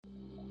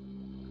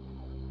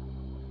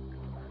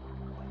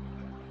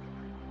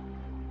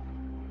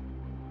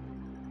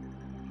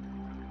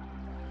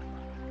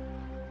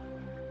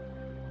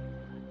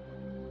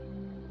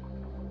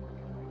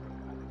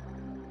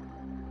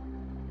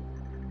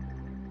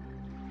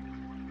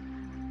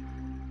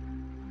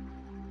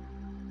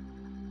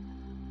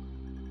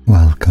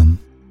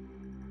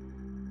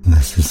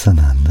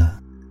Sananda.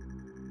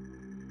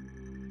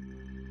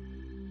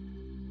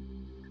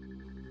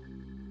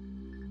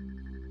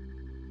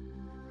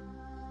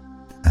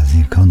 As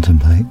you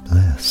contemplate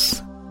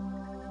bliss,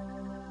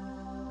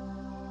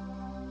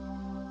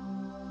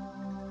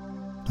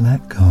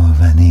 let go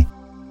of any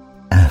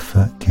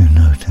effort you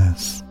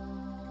notice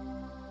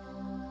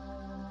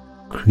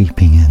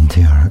creeping into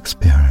your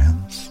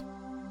experience.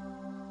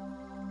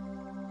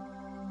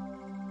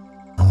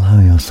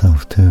 Allow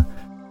yourself to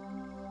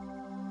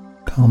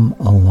come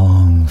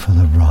along for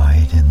the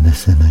ride in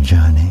this inner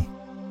journey,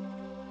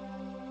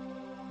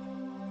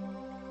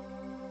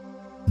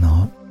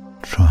 not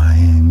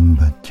trying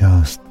but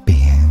just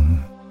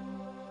being.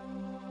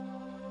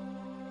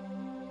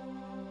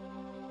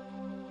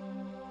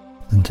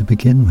 And to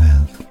begin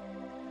with,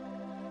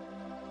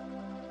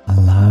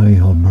 allow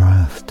your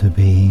breath to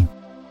be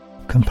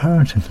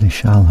comparatively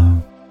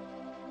shallow,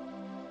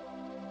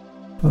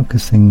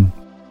 focusing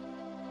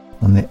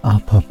on the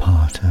upper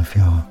part of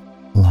your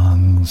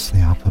lungs, the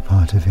upper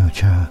part of your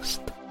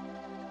chest.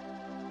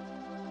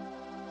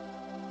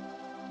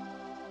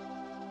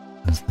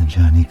 As the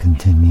journey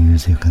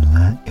continues, you can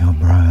let your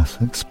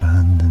breath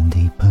expand and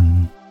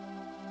deepen.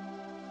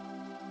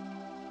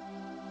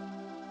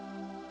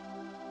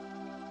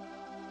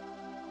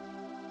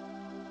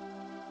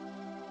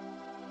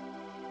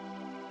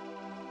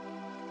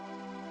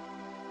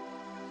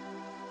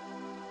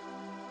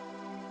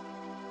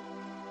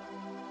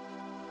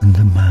 And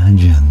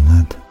imagine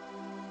that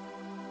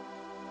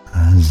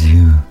as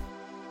you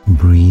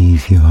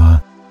breathe, you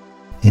are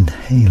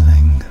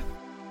inhaling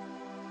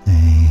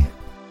a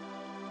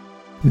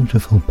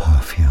beautiful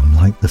perfume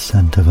like the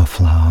scent of a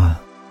flower.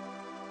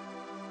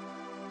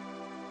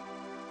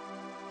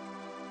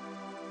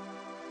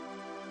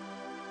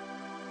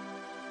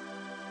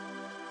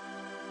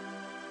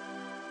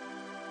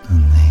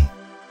 And the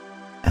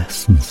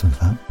essence of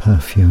that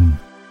perfume,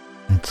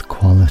 its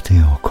quality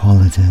or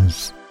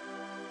qualities,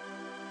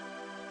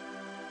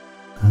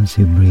 as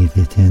you breathe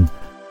it in,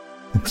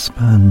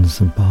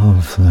 expands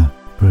above the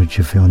bridge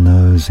of your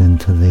nose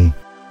into the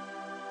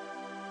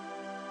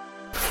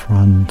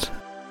front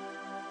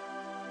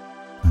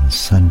and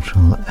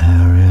central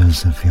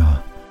areas of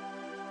your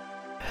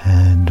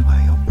head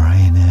where your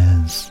brain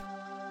is.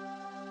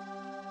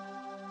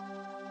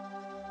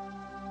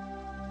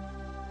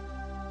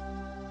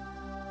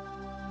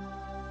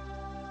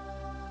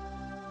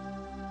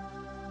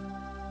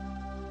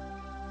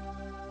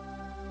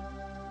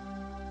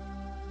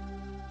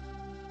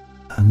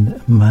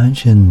 And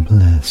imagine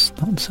bliss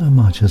not so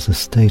much as a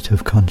state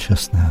of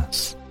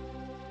consciousness,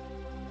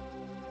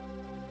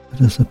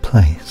 but as a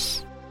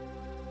place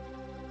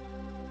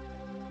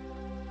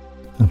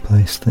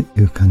that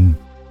you can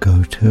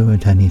go to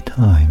at any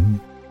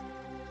time,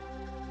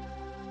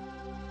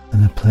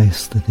 and a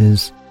place that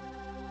is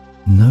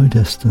no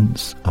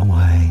distance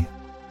away,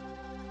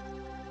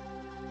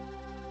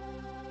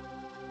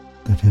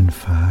 that in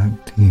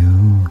fact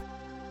you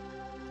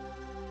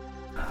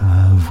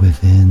have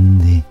within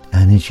the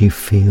energy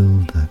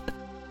field that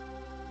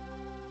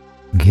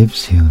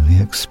gives you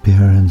the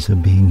experience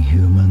of being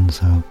human.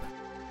 So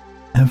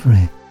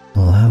every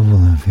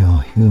level of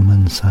your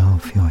human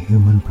self, your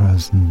human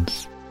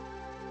presence,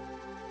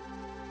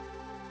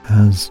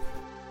 has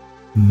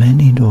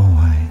many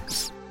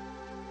doorways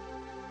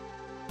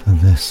to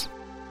this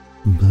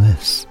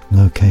bliss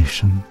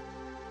location.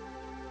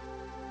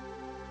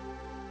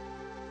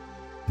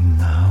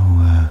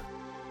 Now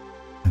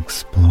we're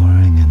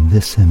exploring in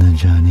this inner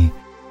journey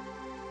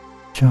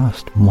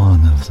just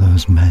one of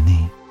those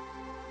many.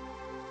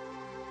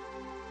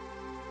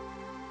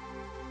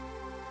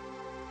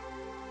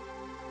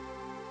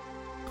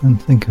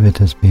 And think of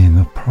it as being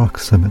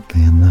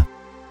approximately in the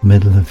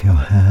middle of your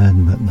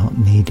head, but not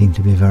needing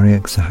to be very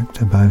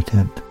exact about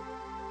it.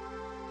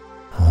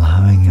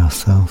 Allowing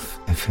yourself,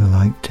 if you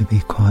like, to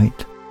be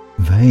quite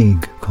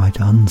vague, quite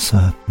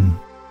uncertain.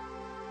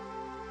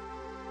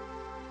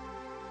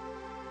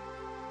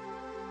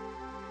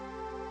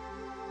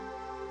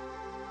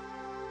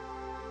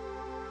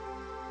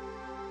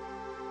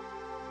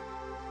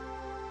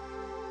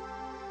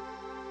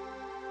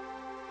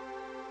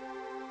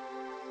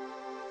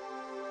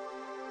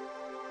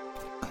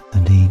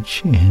 And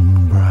each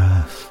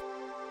in-breath,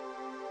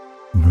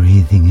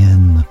 breathing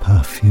in the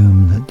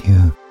perfume that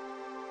you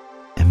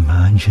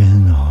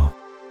imagine or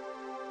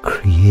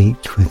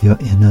create with your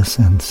inner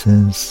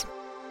senses.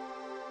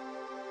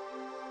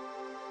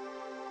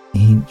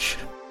 Each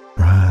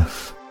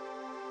breath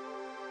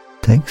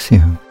takes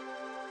you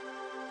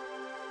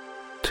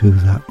to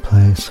that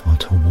place or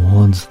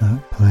towards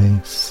that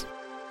place.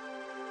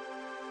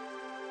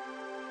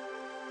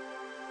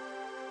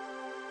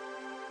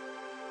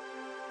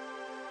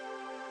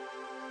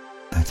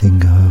 Letting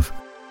go of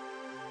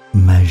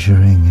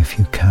measuring if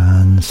you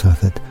can, so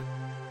that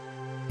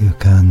you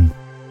can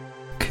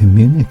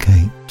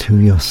communicate to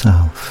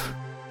yourself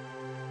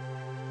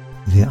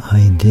the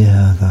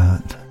idea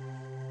that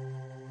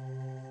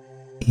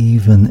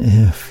even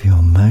if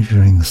your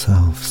measuring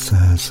self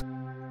says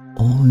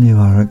all you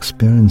are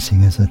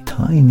experiencing is a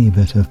tiny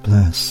bit of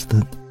bliss,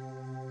 that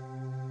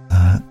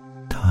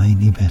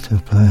tiny bit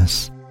of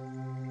bliss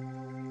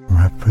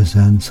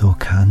represents or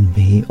can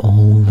be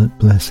all that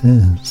bliss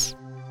is,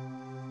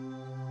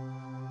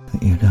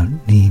 that you don't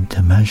need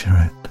to measure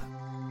it.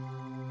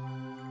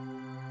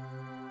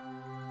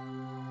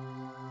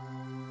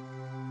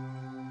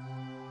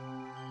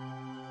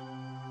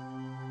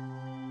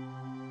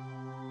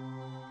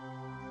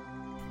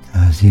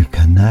 As you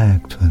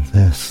connect with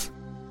this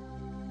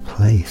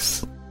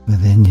place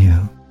within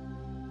you,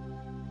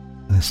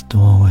 this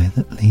doorway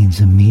that leads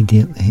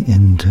immediately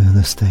into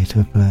the state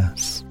of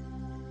bliss,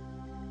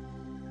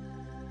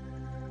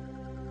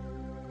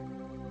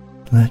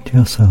 let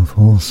yourself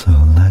also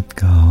let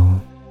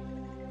go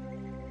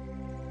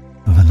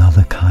of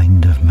another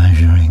kind of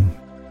measuring,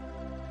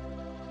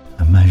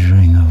 a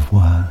measuring of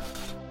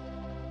worth.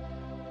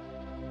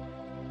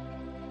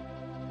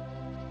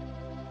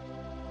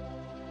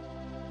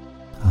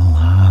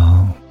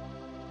 Allow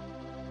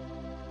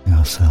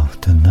yourself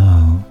to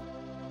know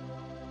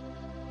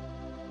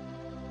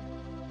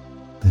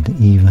that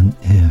even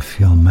if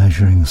your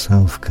measuring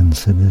self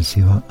considers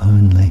you are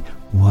only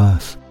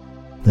worth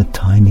the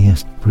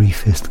tiniest,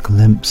 briefest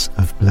glimpse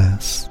of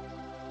bliss,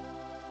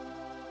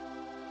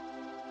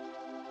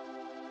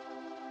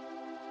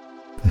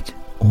 that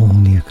all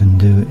you can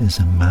do is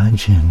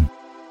imagine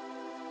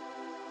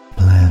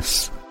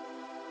bliss,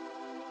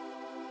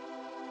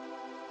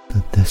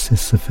 that this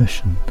is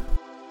sufficient,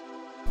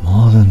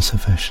 more than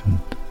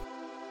sufficient,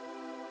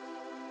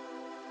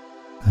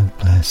 that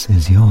bliss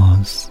is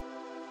yours.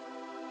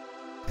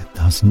 It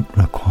doesn't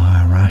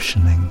require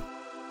rationing.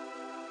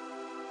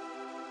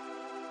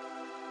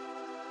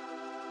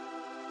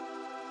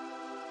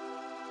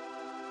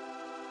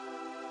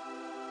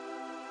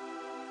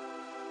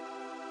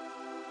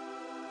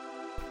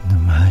 And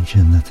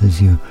imagine that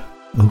as you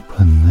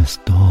open this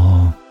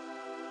door,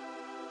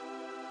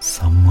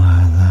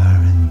 somewhere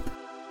there in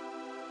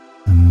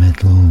the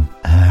middle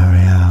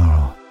area,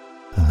 or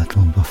a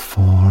little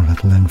before, a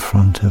little in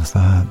front of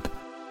that,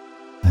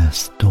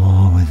 this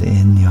door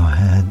within your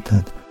head,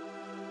 that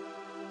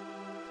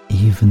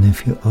even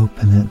if you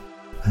open it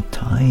a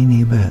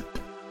tiny bit,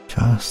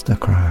 just a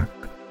crack,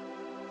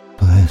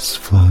 bliss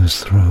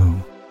flows through.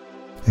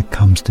 It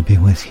comes to be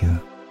with you.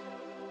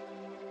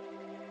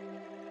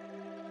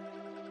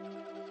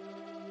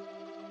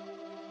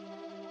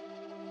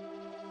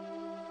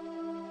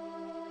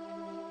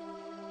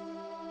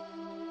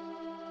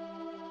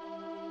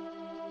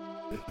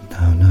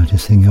 Now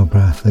noticing your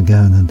breath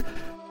again, and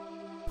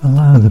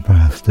allow the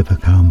breath to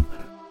become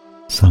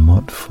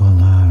somewhat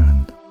fuller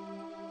and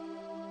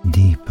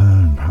deeper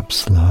and perhaps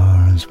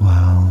slower as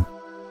well,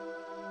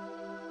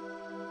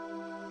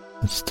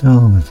 but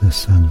still with this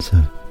sense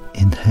of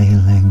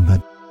inhaling,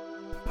 but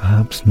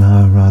perhaps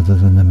now, rather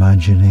than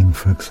imagining,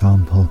 for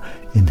example,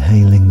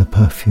 inhaling the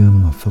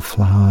perfume of a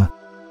flower,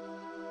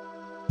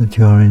 that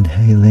you are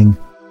inhaling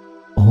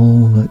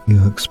all that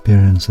you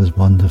experience as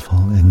wonderful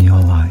in your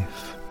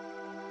life.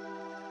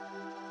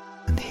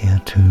 And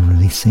here too,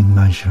 releasing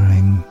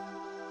measuring,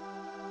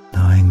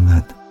 knowing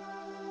that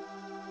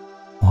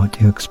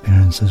what you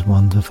experience as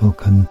wonderful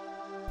can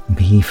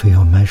be for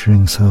your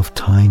measuring self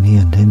tiny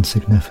and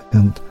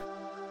insignificant.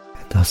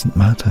 It doesn't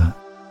matter.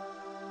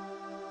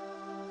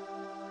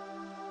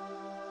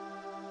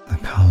 The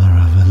colour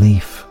of a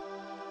leaf,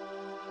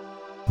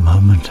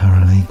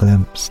 momentarily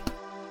glimpsed.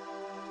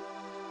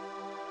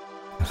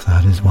 If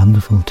that is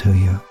wonderful to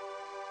you,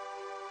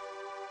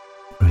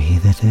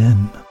 breathe it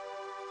in.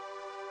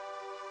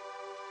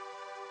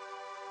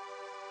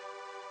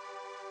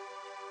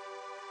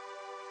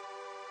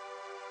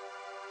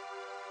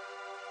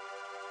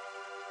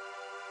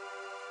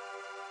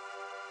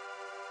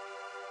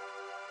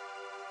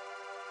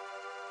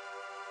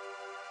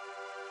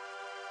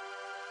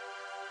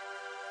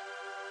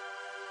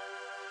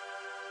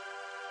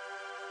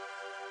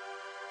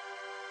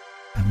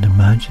 And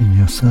imagine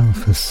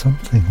yourself as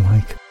something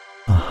like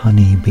a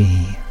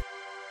honeybee,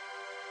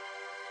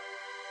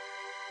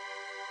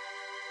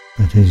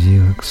 that as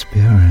you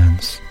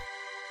experience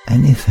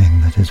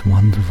anything that is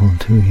wonderful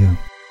to you,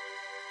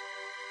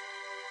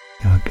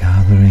 you are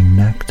gathering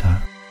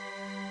nectar.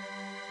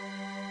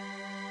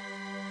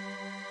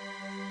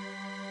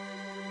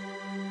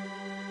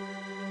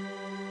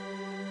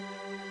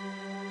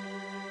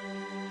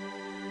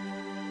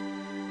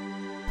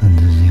 And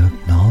as you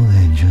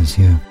acknowledge, as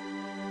you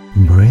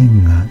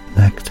bring that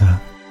nectar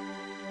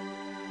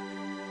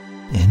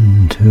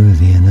into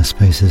the inner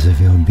spaces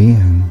of your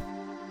being,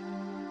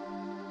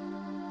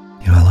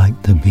 you are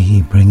like the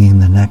bee bringing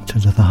the nectar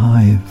to the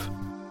hive.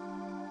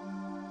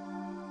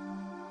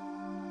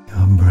 You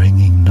are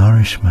bringing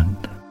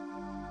nourishment.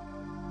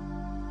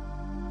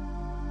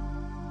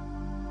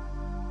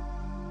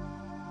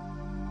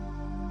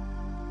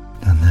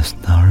 And this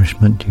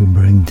nourishment you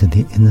bring to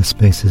the inner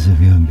spaces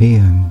of your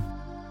being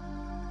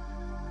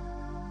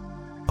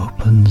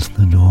opens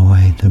the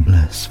doorway to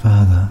bliss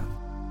further.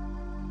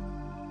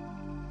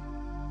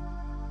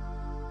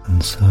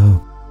 And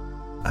so,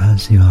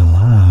 as you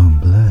allow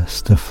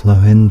bliss to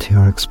flow into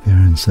your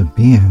experience of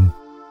being,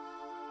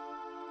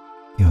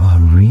 you are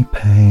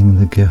repaying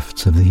the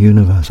gifts of the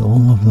universe,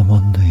 all of the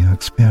wonder you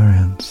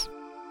experience.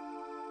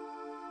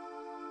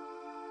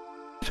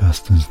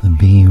 Just as the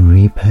bee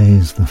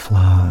repays the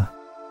flower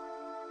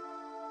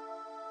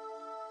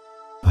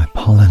by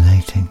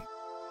pollinating,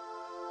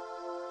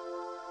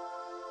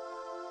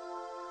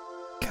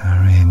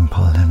 carrying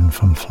pollen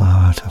from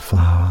flower to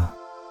flower,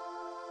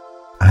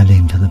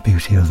 adding to the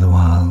beauty of the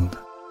world.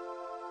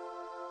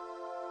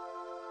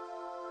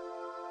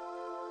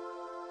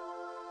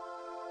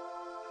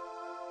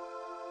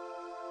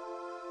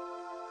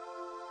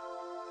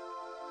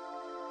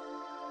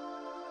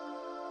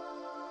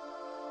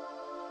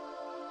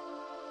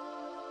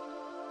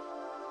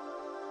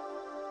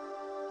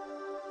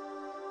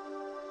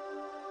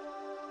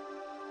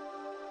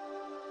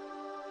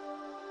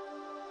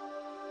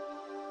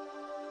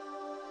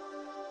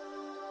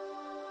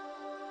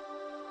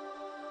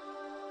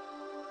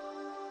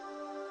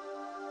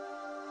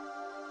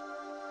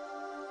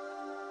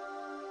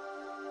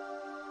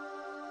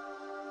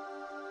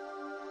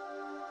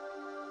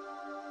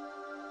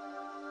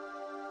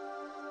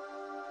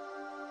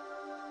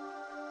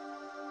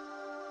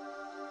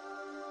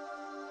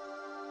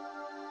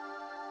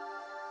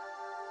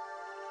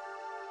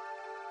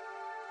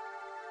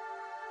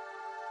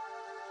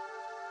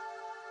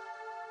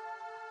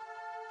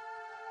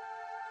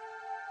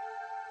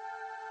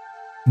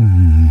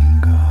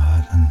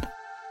 Good, and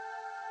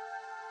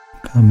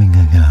coming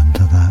again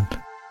to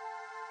that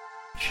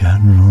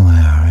general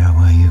area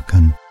where you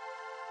can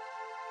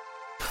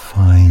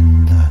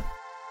find a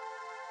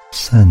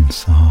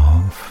sense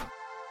of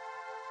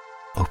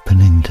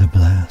opening to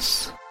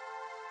bliss.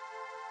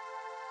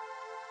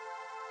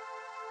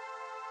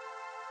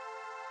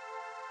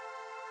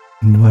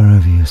 And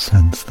wherever you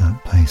sense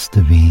that place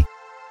to be,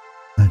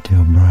 let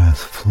your breath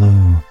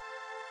flow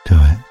to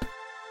it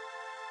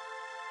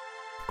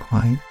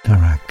quite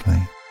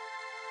directly.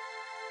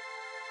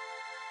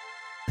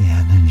 The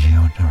energy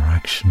or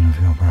direction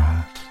of your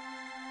breath.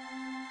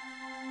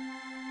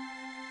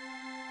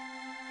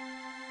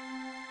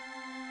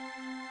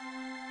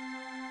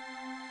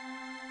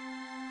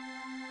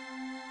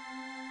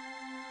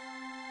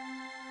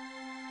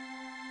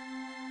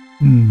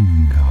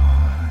 Good.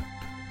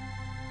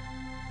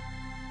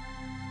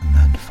 And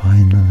then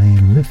finally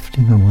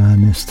lifting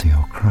awareness to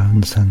your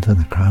crown center,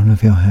 the crown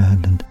of your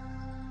head, and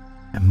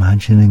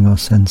imagining or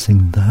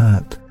sensing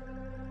that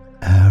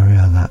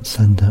area, that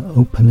center,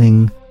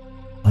 opening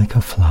like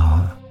a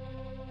flower.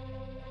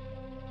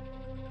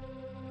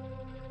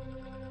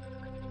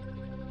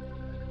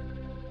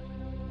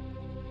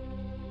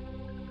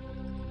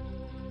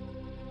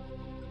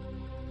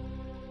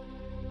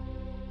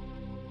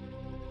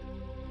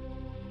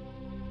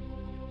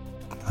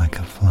 Like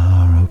a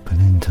flower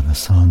opening to the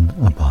sun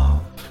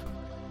above.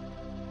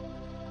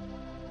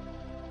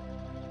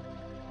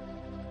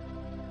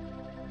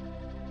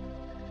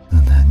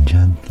 And then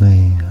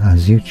gently,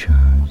 as you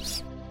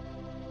choose,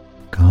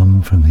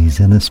 come from these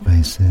inner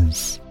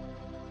spaces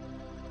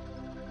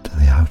to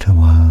the outer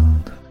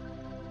world,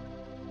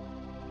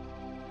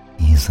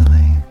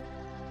 easily.